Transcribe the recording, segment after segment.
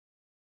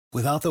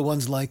Without the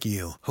ones like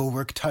you, who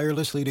work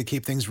tirelessly to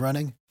keep things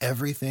running,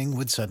 everything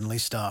would suddenly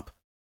stop.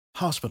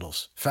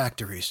 Hospitals,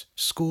 factories,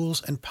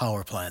 schools, and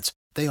power plants,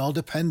 they all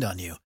depend on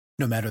you.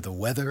 No matter the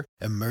weather,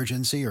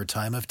 emergency, or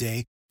time of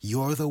day,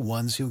 you're the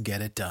ones who get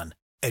it done.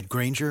 At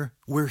Grainger,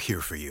 we're here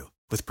for you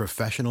with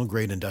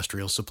professional-grade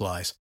industrial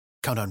supplies.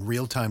 Count on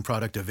real-time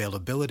product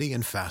availability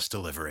and fast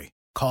delivery.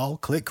 Call,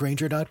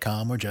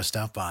 clickgrainger.com, or just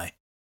stop by.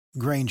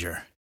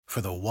 Grainger, for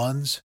the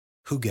ones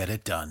who get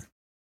it done.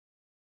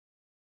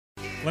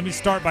 Let me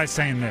start by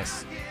saying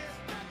this.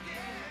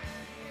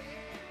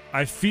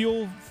 I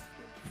feel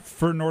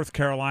for North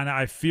Carolina.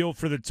 I feel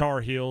for the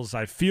Tar Heels.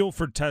 I feel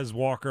for Tez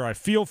Walker. I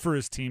feel for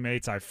his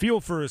teammates. I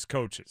feel for his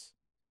coaches.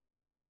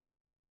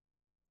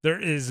 There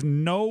is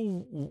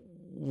no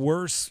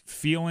worse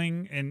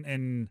feeling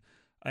in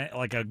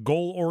like a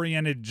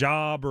goal-oriented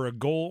job or a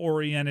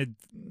goal-oriented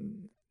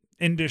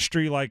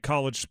industry like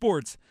college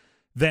sports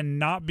than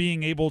not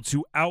being able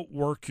to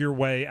outwork your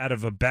way out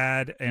of a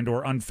bad and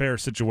or unfair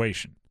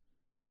situation.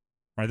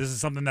 Right? This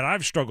is something that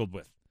I've struggled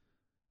with,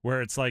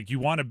 where it's like you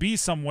want to be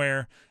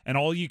somewhere and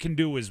all you can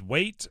do is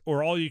wait,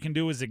 or all you can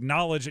do is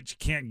acknowledge that you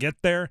can't get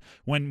there,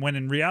 when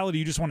in reality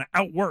you just want to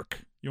outwork.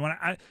 You want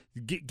to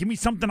give me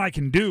something I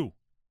can do,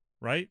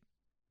 right?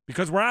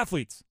 Because we're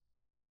athletes.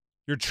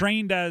 You're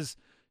trained as,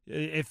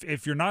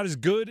 if you're not as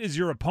good as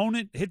your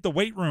opponent, hit the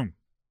weight room.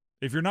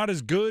 If you're not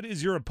as good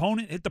as your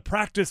opponent, hit the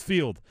practice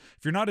field.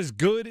 If you're not as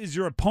good as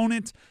your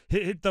opponent,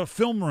 hit the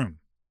film room,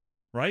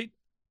 right?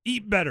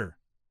 Eat better.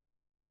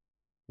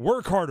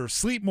 Work harder,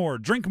 sleep more,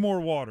 drink more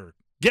water,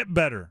 get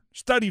better,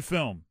 study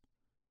film,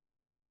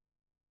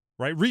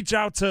 right? Reach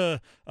out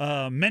to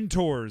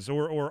mentors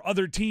or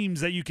other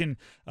teams that you can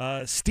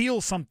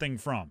steal something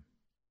from.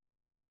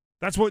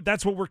 That's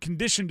what we're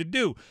conditioned to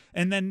do.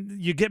 And then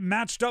you get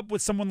matched up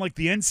with someone like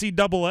the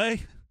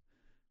NCAA,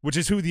 which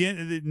is who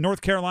the North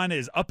Carolina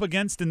is up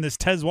against in this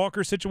Tez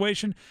Walker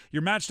situation.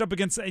 You're matched up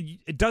against,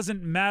 it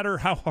doesn't matter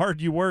how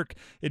hard you work.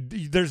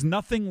 There's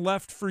nothing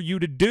left for you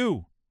to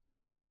do.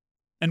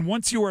 And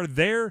once you are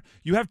there,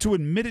 you have to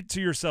admit it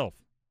to yourself.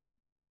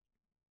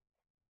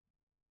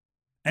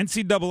 The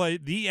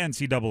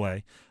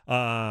NCAA,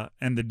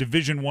 and the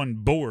Division I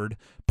board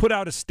put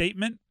out a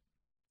statement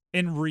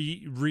in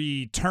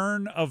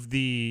return of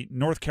the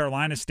North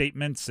Carolina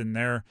statements in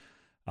their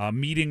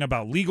meeting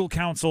about legal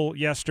counsel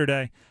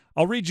yesterday.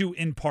 I'll read you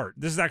in part.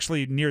 This is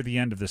actually near the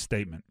end of the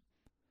statement.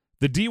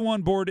 The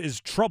D1 board is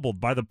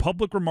troubled by the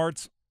public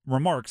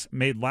remarks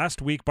made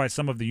last week by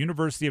some of the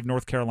University of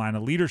North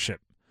Carolina leadership.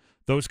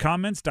 Those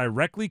comments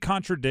directly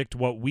contradict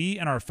what we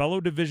and our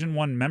fellow Division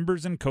I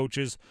members and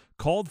coaches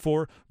called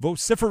for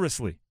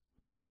vociferously,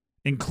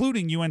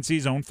 including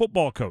UNC's own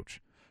football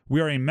coach.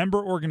 We are a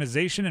member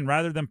organization, and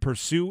rather than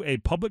pursue a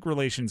public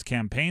relations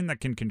campaign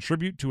that can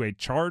contribute to a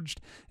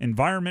charged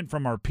environment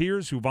from our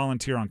peers who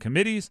volunteer on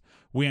committees,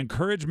 we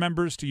encourage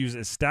members to use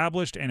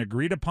established and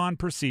agreed-upon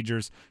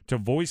procedures to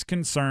voice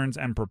concerns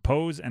and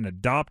propose and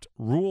adopt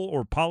rule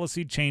or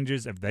policy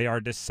changes if they are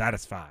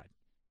dissatisfied.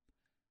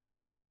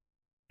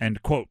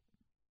 End quote.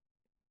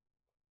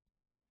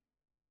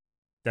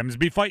 Them's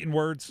be fighting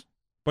words.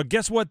 But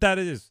guess what that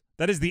is?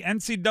 That is the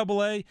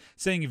NCAA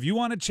saying if you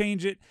want to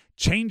change it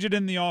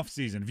in the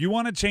offseason. If you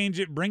want to change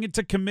it, bring it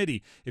to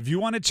committee. If you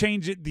want to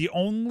change it, the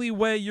only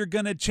way you're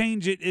going to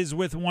change it is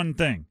with one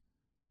thing: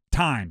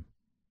 time.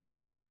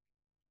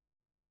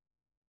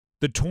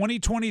 The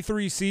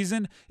 2023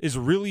 season is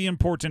really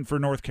important for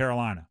North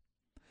Carolina.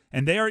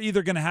 And they are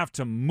either going to have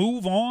to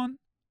move on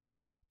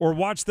or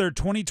watch their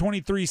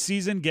 2023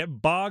 season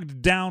get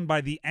bogged down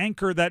by the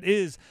anchor that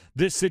is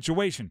this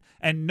situation.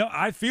 And no,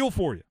 I feel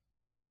for you.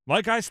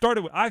 Like I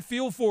started with, I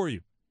feel for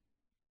you.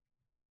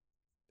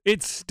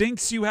 It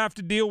stinks you have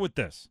to deal with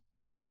this.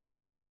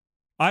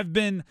 I've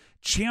been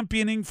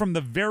championing from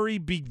the very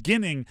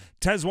beginning,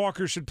 Tez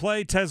Walker should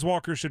play, Tez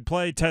Walker should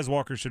play, Tez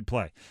Walker should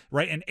play,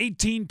 right? And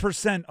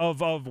 18% of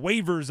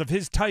waivers of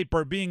his type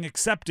are being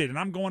accepted, and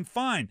I'm going,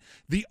 fine.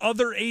 The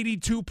other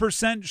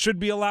 82% should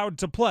be allowed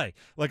to play.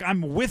 Like,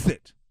 I'm with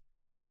it.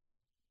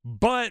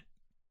 But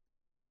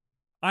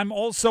I'm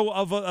also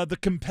of the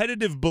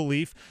competitive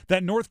belief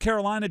that North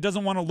Carolina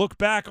doesn't want to look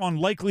back on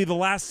likely the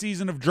last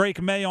season of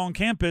Drake Maye on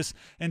campus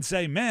and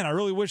say, man, I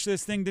really wish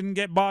this thing didn't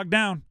get bogged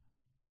down.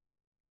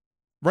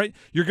 Right?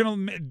 You're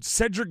going to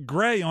Cedric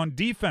Gray on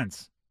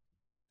defense.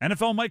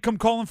 NFL might come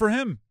calling for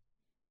him.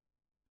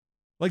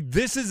 Like,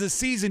 this is a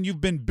season you've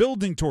been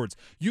building towards.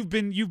 You've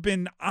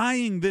been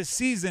eyeing this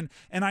season,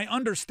 and I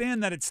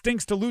understand that it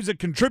stinks to lose a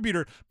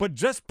contributor, but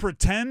just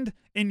pretend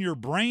in your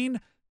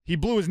brain he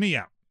blew his knee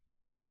out.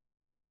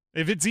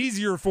 If it's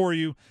easier for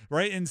you,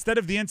 right, instead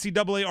of the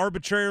NCAA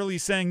arbitrarily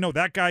saying, no,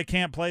 that guy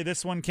can't play,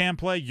 this one can't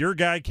play, your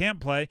guy can't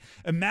play,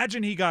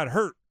 imagine he got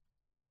hurt.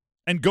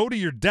 And go to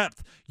your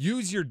depth.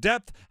 Use your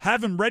depth.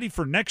 Have him ready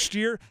for next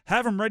year.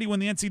 Have him ready when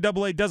the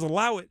NCAA does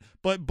allow it.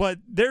 But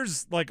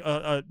there's like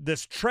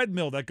this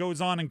treadmill that goes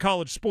on in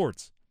college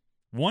sports.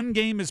 One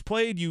game is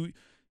played,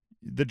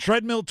 the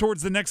treadmill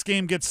towards the next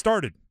game gets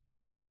started.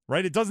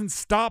 Right? It doesn't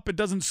stop. It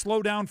doesn't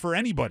slow down for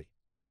anybody.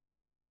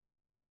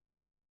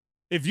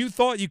 If you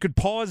thought you could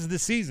pause the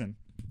season,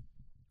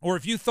 or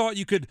if you thought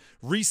you could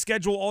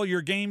reschedule all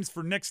your games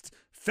for next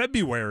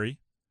February,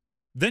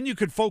 then you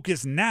could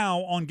focus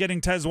now on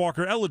getting Tez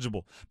Walker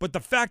eligible. But the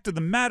fact of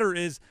the matter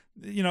is,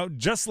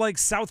 just like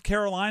South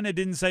Carolina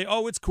didn't say,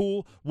 oh, it's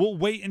cool, we'll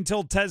wait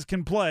until Tez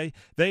can play,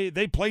 they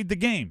played the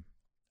game.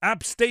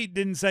 App State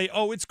didn't say,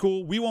 oh, it's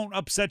cool, we won't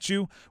upset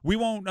you, we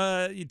won't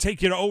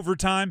take you to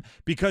overtime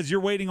because you're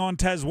waiting on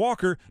Tez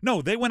Walker.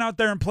 No, they went out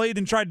there and played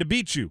and tried to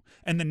beat you.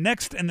 And the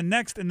next and the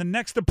next and the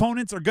next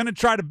opponents are going to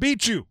try to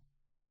beat you.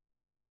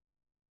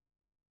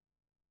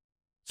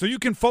 So you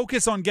can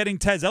focus on getting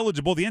Tez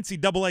eligible. The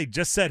NCAA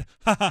just said,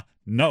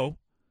 no.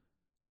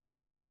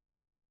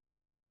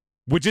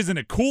 Which isn't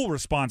a cool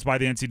response by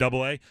the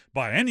NCAA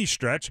by any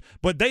stretch,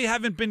 but they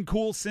haven't been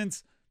cool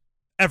since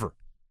ever.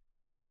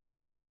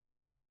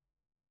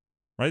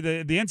 Right?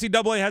 The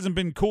NCAA hasn't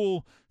been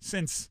cool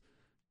since,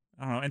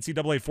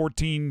 NCAA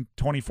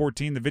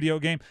 2014, the video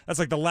game. That's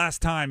like the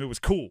last time it was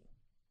cool.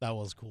 That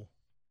was cool.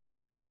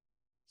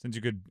 Since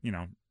you could,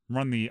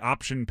 run the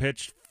option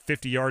pitch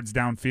 50 yards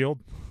downfield.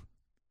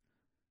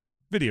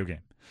 Video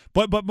game.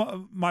 But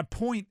my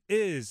point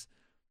is,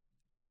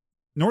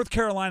 North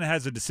Carolina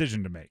has a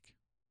decision to make.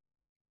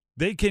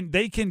 They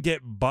can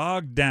get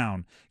bogged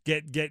down,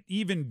 get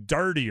even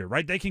dirtier,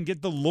 right? They can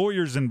get the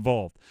lawyers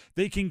involved.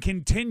 They can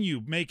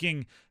continue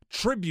making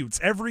tributes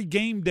every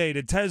game day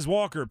to Tez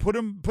Walker.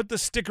 Put the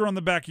sticker on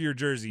the back of your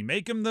jersey.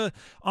 Make him the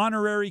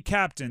honorary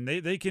captain.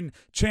 They can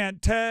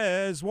chant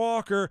Tez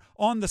Walker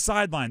on the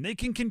sideline. They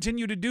can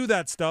continue to do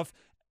that stuff,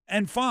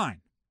 and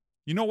fine.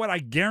 You know what I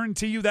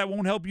guarantee you that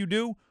won't help you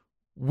do?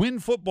 Win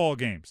football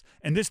games.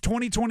 And this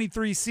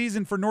 2023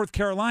 season for North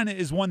Carolina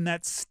is one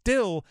that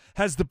still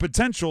has the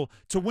potential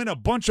to win a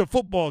bunch of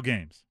football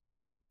games.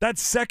 That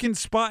second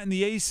spot in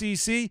the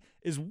ACC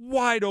is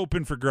wide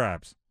open for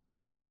grabs.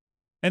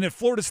 And if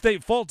Florida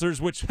State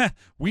falters, which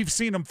we've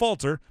seen them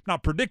falter,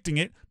 not predicting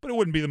it, but it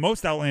wouldn't be the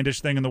most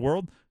outlandish thing in the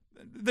world,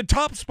 the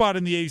top spot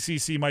in the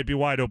ACC might be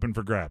wide open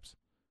for grabs.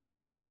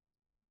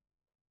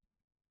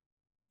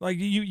 Like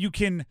you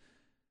can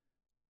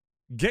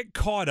get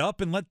caught up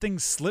and let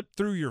things slip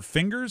through your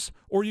fingers,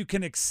 or you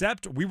can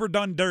accept we were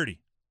done dirty.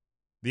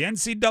 The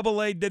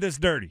NCAA did us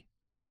dirty.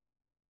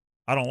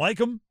 I don't like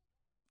them.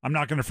 I'm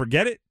not going to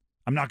forget it.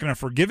 I'm not going to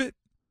forgive it.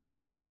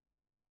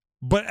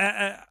 But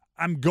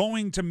I'm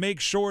going to make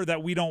sure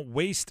that we don't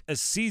waste a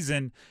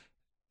season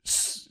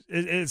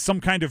as some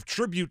kind of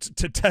tribute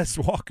to Tez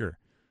Walker.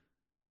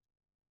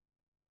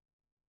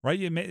 Right?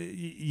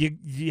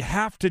 You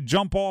have to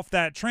jump off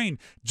that train,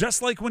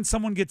 just like when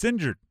someone gets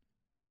injured.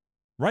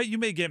 Right? You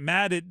may get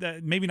mad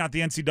at, maybe not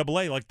the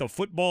NCAA, like the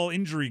football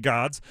injury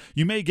gods.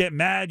 You may get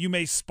mad. You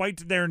may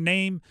spite their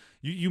name.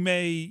 You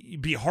may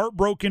be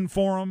heartbroken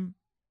for them.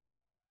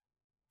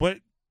 But,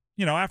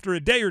 after a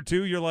day or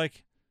two, you're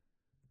like,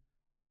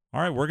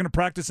 all right, we're going to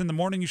practice in the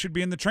morning. You should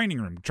be in the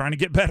training room trying to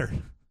get better.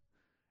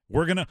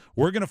 We're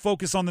gonna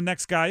focus on the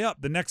next guy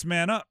up, the next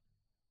man up.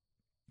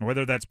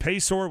 Whether that's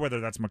Paysor, whether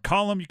that's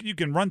McCollum, you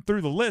can run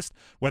through the list,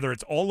 whether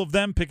it's all of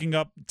them picking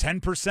up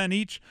 10%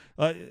 each.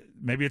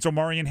 Maybe it's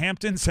Omarion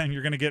Hampton saying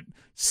you're going to get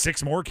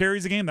 6 more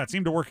carries a game. That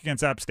seemed to work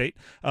against App State.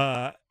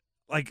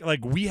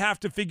 Like we have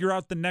to figure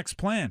out the next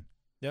plan.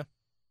 Yeah.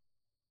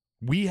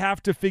 We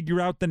have to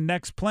figure out the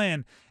next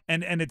plan,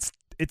 and it's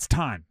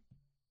time.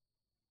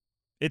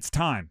 It's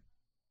time.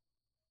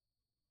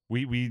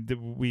 We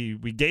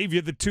gave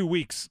you the 2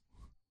 weeks.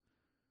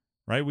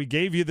 Right? We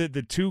gave you the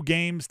 2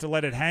 games to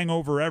let it hang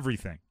over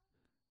everything.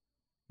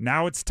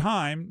 Now it's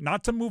time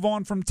not to move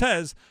on from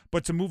Tez,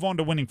 but to move on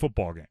to winning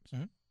football games.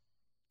 Mm-hmm.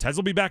 Tez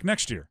will be back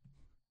next year.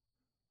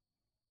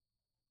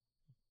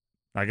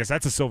 I guess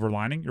that's a silver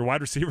lining. Your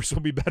wide receivers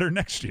will be better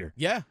next year.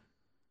 Yeah.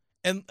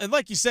 And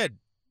like you said,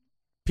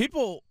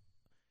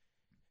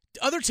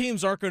 other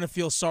teams aren't going to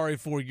feel sorry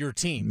for your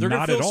team. They're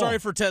going to feel sorry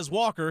for Tez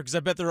Walker, because I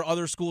bet there are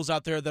other schools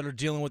out there that are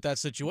dealing with that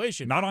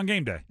situation. Not on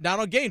game day. Not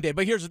on game day.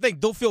 But here's the thing.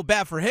 They'll feel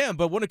bad for him,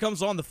 but when it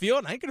comes on the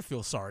field, I ain't going to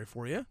feel sorry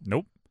for you.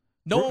 Nope.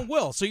 No one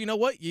will. So you know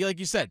what? Like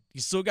you said,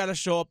 you still got to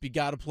show up. You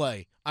got to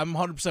play. I'm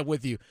 100%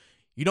 with you.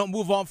 You don't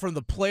move on from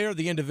the player,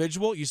 the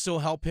individual. You still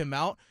help him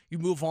out. You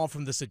move on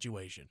from the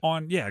situation.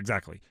 Yeah,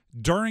 exactly.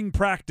 During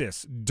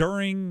practice,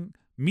 during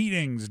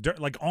meetings,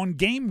 like on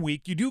game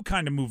week, you do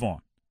kind of move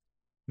on.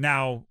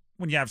 Now,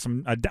 when you have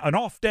an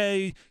off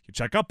day, you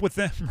check up with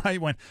them, right?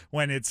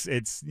 When it's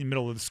in the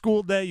middle of the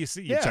school day, you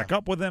check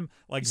up with them.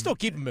 Like, you still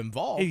keep him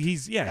involved.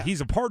 He's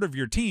a part of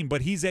your team,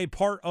 but he's a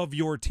part of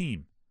your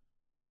team.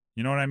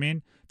 You know what I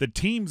mean? The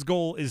team's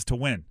goal is to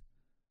win.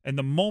 And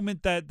the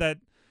moment that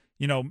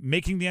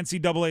making the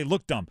NCAA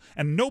look dumb,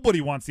 and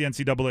nobody wants the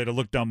NCAA to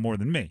look dumb more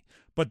than me,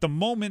 but the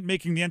moment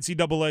making the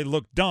NCAA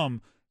look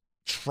dumb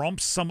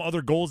trumps some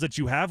other goals that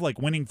you have, like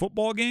winning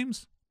football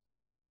games,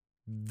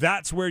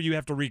 that's where you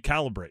have to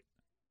recalibrate.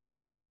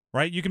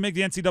 Right? You can make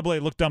the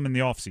NCAA look dumb in the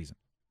offseason.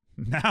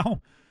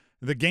 Now,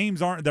 the games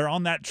they're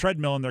on that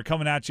treadmill and they're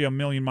coming at you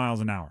 1,000,000 miles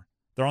an hour.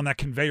 They're on that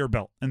conveyor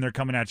belt and they're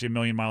coming at you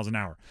 1,000,000 miles an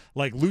hour.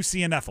 Like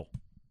Lucy and Ethel.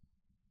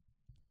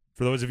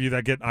 For those of you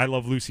that get I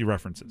Love Lucy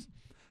references.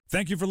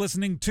 Thank you for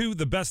listening to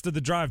the Best of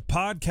the Drive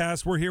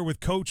podcast. We're here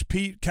with Coach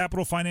Pete,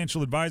 Capital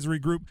Financial Advisory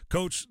Group.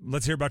 Coach,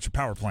 let's hear about your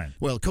power plan.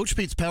 Well, Coach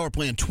Pete's power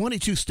plan,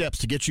 22 steps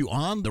to get you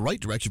on the right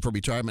direction for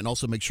retirement and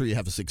also make sure you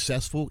have a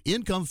successful,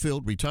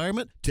 income-filled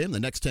retirement. Tim, the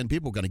next 10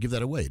 people are going to give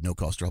that away, no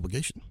cost or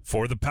obligation.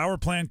 For the power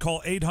plan,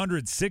 call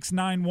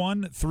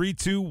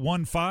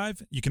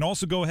 800-691-3215. You can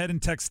also go ahead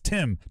and text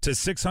Tim to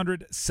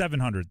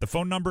 600-700. The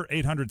phone number,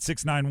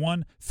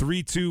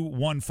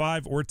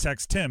 800-691-3215, or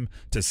text Tim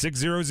to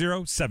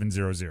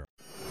 600-700.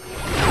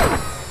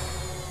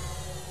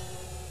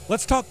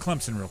 Let's talk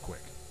Clemson real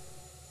quick.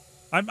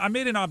 I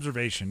made an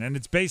observation, and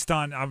it's based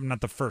on, I'm not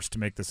the first to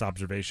make this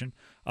observation,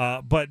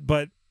 but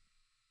the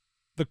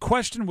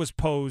question was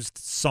posed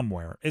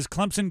somewhere. Is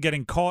Clemson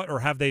getting caught or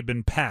have they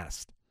been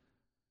passed?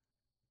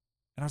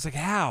 And I was like,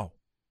 how?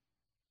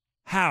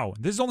 How?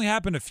 This has only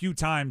happened a few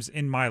times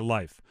in my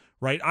life,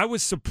 right? I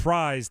was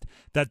surprised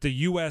that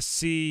the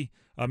USC,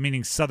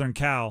 meaning Southern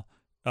Cal,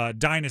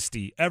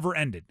 dynasty ever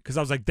ended, because I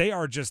was like,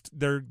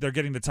 they're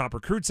getting the top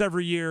recruits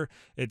every year.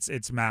 It's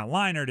Matt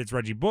Leinart, it's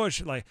Reggie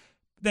Bush. Like,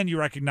 then you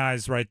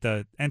recognize, right,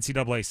 the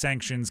NCAA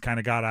sanctions kind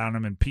of got on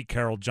him, and Pete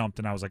Carroll jumped,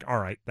 and I was like, all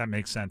right, that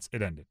makes sense.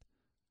 It ended.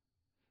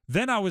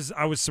 Then I was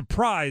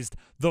surprised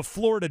the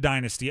Florida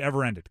dynasty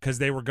ever ended, because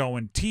they were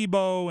going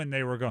Tebow, and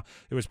they were going.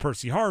 It was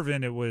Percy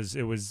Harvin. It was.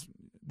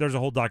 There's a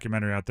whole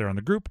documentary out there on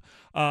the group.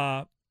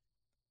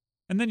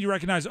 And then you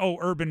recognize,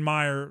 Urban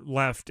Meyer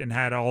left and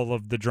had all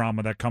of the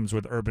drama that comes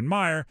with Urban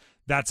Meyer.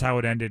 That's how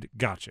it ended.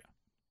 Gotcha.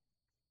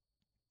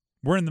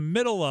 We're in the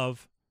middle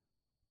of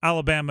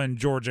Alabama and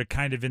Georgia,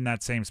 kind of in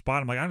that same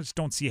spot. I'm like, I just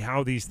don't see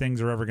how these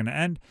things are ever going to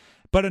end.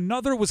 But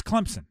another was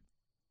Clemson.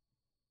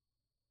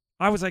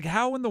 I was like,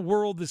 how in the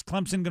world is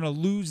Clemson going to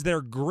lose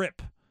their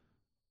grip?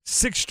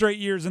 6 straight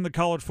years in the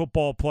college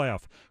football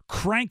playoff,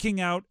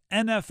 cranking out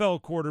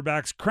NFL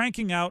quarterbacks,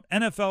 cranking out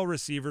NFL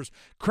receivers,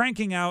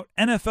 cranking out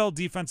NFL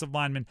defensive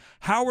linemen.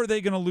 How are they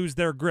going to lose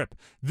their grip?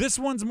 This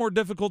one's more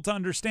difficult to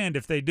understand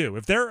if they do.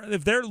 If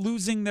they're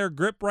losing their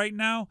grip right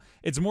now,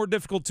 it's more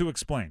difficult to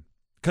explain,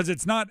 because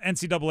it's not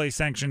NCAA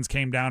sanctions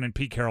came down and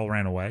Pete Carroll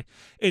ran away.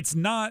 It's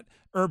not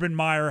Urban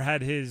Meyer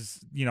had his,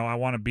 I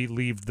want to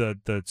leave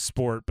the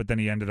sport, but then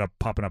he ended up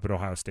popping up at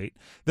Ohio State.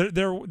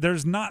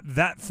 There's not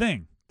that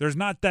thing. There's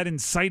not that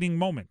inciting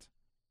moment.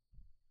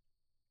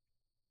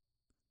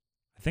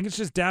 I think it's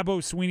just Dabo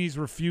Swinney's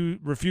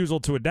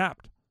refusal to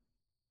adapt.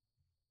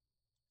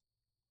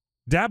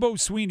 Dabo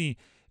Swinney,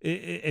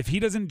 if he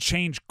doesn't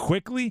change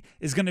quickly,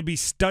 is going to be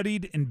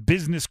studied in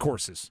business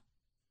courses.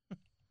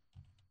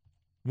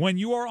 When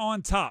you are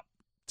on top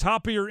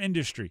of your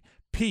industry,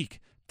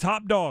 peak,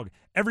 top dog,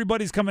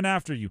 everybody's coming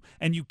after you,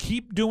 and you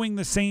keep doing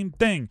the same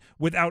thing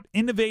without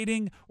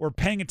innovating or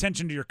paying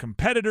attention to your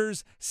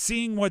competitors,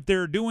 seeing what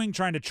they're doing,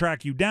 trying to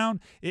track you down,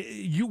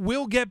 you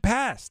will get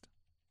passed.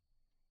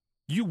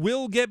 You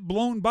will get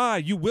blown by.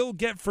 You will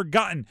get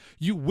forgotten.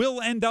 You will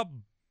end up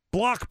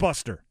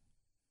Blockbuster.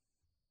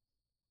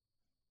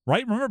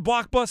 Right? Remember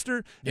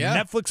Blockbuster? Yeah.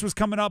 And Netflix was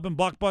coming up, and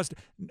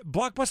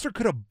Blockbuster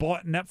could have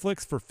bought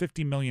Netflix for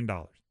 $50 million.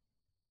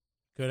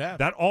 Could have.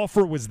 That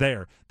offer was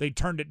there. They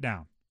turned it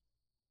down.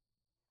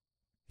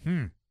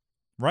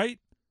 Right?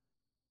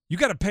 You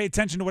got to pay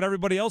attention to what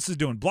everybody else is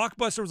doing.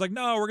 Blockbuster was like,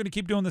 no, we're going to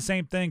keep doing the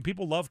same thing.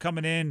 People love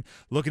coming in,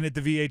 looking at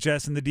the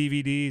VHS and the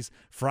DVDs.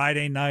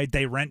 Friday night,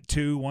 they rent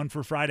 2, one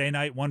for Friday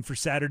night, one for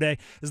Saturday.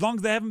 As long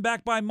as they have them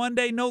back by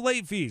Monday, no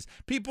late fees.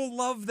 People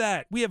love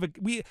that.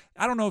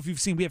 I don't know if you've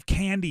seen, we have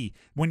candy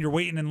when you're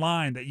waiting in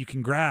line that you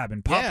can grab,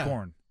 and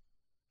popcorn.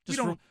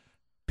 Yeah.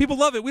 People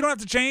love it. We don't have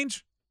to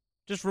change.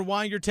 Just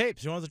rewind your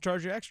tapes. You don't have to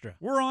charge you extra.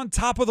 We're on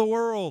top of the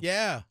world.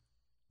 Yeah.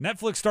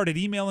 Netflix started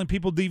emailing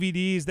people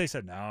DVDs. They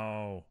said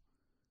no.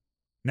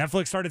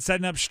 Netflix started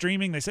setting up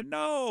streaming. They said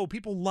no.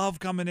 People love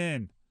coming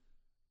in.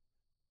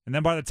 And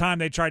then by the time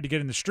they tried to get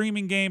in the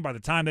streaming game, by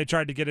the time they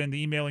tried to get in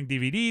the emailing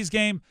DVDs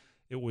game,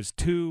 it was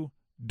too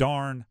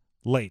darn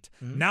late.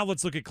 Mm-hmm. Now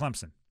let's look at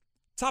Clemson.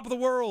 Top of the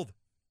world.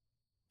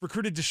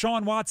 Recruited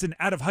Deshaun Watson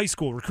out of high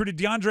school. Recruited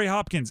DeAndre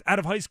Hopkins out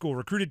of high school.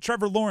 Recruited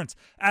Trevor Lawrence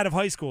out of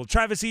high school.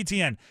 Travis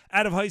Etienne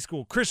out of high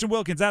school. Christian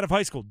Wilkins out of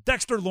high school.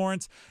 Dexter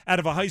Lawrence out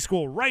of a high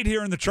school right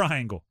here in the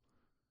Triangle.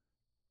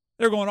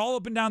 They're going all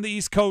up and down the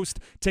East Coast,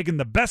 taking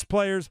the best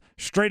players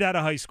straight out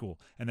of high school.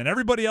 And then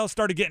everybody else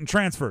started getting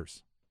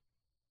transfers.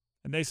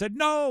 And they said,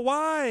 no,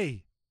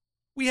 why?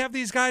 We have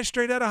these guys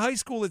straight out of high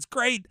school. It's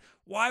great.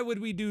 Why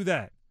would we do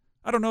that?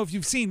 I don't know if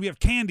you've seen, we have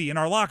candy in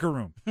our locker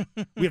room.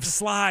 We have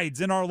slides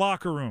in our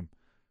locker room.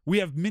 We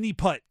have mini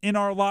putt in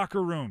our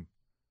locker room.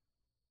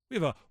 We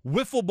have a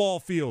wiffle ball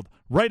field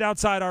right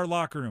outside our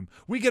locker room.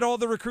 We get all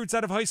the recruits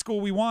out of high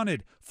school we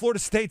wanted. Florida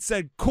State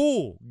said,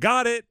 cool,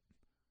 got it.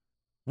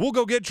 We'll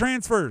go get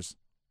transfers.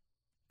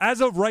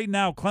 As of right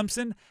now,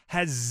 Clemson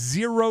has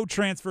 0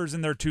 transfers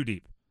in their 2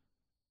 deep.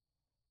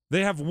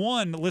 They have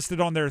 1 listed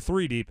on their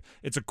 3 deep.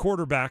 It's a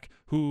quarterback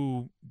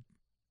who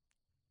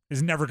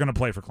is never going to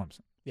play for Clemson.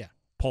 Yeah.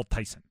 Paul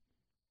Tyson.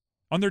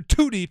 On their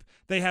 2 deep,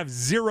 they have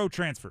 0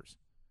 transfers.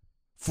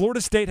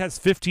 Florida State has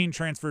 15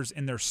 transfers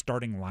in their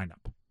starting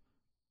lineup.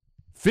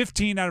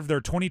 15 out of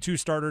their 22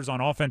 starters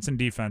on offense and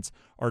defense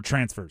are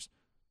transfers.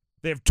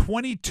 They have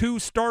 22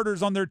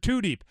 starters on their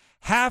two-deep.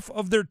 Half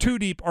of their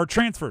two-deep are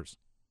transfers.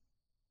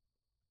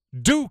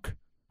 Duke,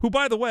 who,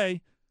 by the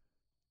way,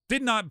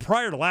 did not,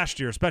 prior to last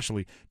year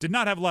especially, did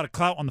not have a lot of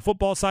clout on the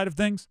football side of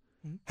things,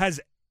 has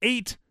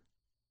 8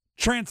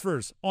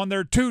 transfers on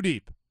their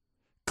two-deep.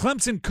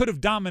 Clemson could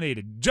have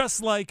dominated,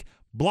 just like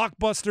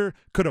Blockbuster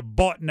could have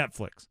bought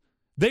Netflix.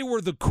 They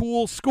were the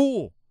cool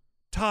school.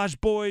 Taj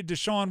Boyd,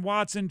 Deshaun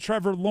Watson,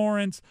 Trevor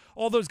Lawrence,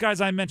 all those guys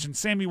I mentioned,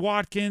 Sammy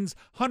Watkins,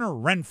 Hunter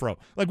Renfrow.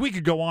 Like, we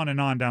could go on and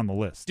on down the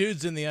list.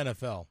 Dudes in the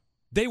NFL.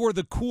 They were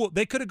the cool.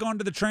 They could have gone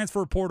to the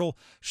transfer portal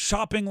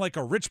shopping like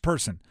a rich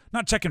person,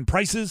 not checking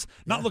prices,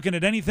 not looking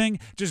at anything,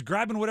 just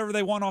grabbing whatever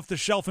they want off the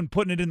shelf and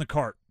putting it in the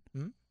cart.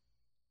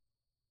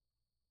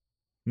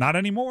 Not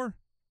anymore.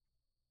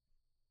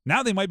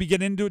 Now they might be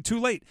getting into it too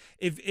late.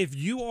 If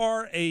you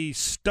are a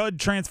stud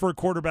transfer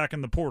quarterback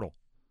in the portal,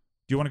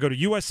 do you want to go to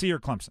USC or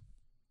Clemson?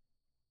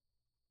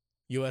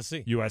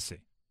 USC.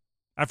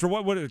 After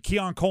what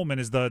Keon Coleman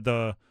is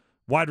the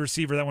wide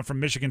receiver that went from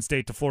Michigan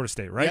State to Florida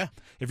State, right? Yeah.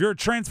 If you're a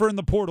transfer in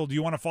the portal, do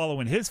you want to follow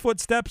in his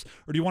footsteps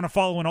or do you want to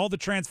follow in all the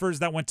transfers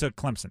that went to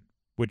Clemson,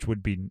 which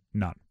would be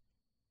none?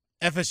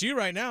 FSU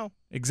right now.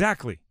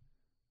 Exactly.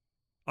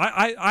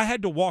 I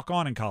had to walk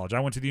on in college. I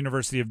went to the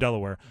University of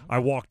Delaware. I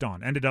walked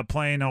on, ended up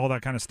playing all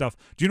that kind of stuff.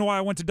 Do you know why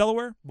I went to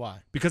Delaware? Why?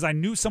 Because I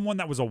knew someone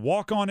that was a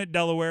walk-on at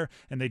Delaware,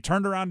 and they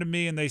turned around to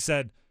me and they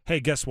said, hey,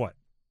 guess what?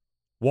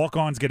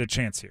 Walk-ons get a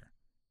chance here.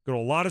 Go to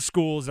a lot of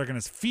schools. They're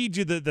going to feed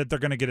you that they're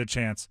going to get a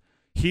chance.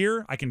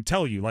 Here, I can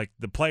tell you, like,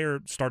 the player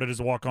started as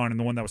a walk-on, and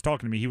the one that was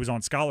talking to me, he was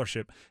on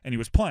scholarship, and he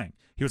was playing.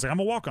 He was like, I'm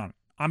a walk-on.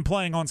 I'm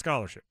playing on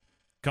scholarship.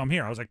 Come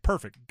here. I was like,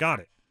 perfect.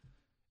 Got it.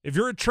 If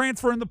you're a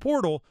transfer in the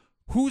portal,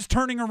 who's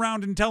turning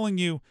around and telling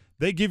you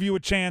they give you a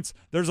chance,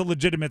 there's a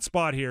legitimate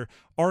spot here?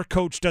 Our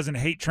coach doesn't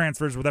hate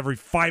transfers with every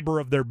fiber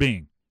of their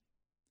being.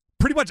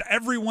 Pretty much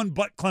everyone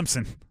but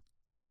Clemson.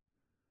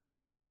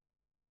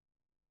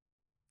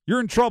 You're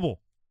in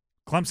trouble,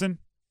 Clemson.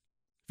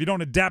 If you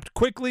don't adapt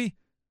quickly,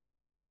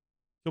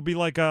 you'll be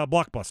like a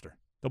Blockbuster.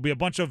 There'll be a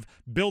bunch of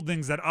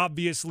buildings that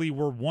obviously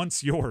were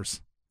once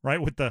yours, right?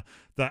 With the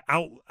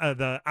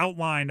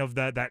outline of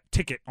that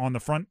ticket on the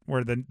front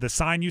where the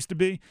sign used to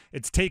be.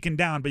 It's taken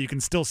down, but you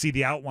can still see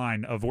the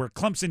outline of where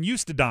Clemson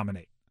used to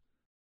dominate.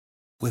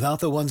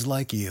 Without the ones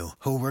like you,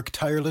 who work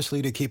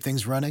tirelessly to keep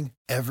things running,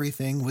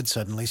 everything would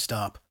suddenly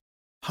stop.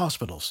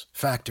 Hospitals,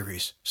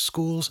 factories,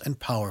 schools, and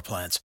power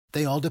plants,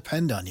 they all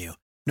depend on you.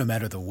 No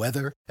matter the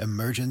weather,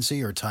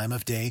 emergency, or time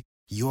of day,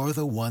 you're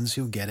the ones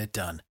who get it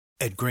done.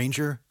 At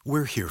Grainger,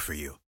 we're here for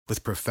you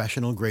with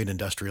professional-grade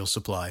industrial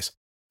supplies.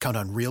 Count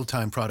on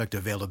real-time product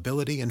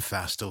availability and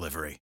fast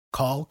delivery.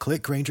 Call,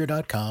 click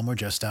Grainger.com, or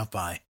just stop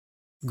by.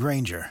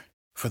 Grainger,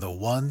 for the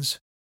ones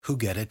who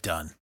get it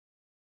done.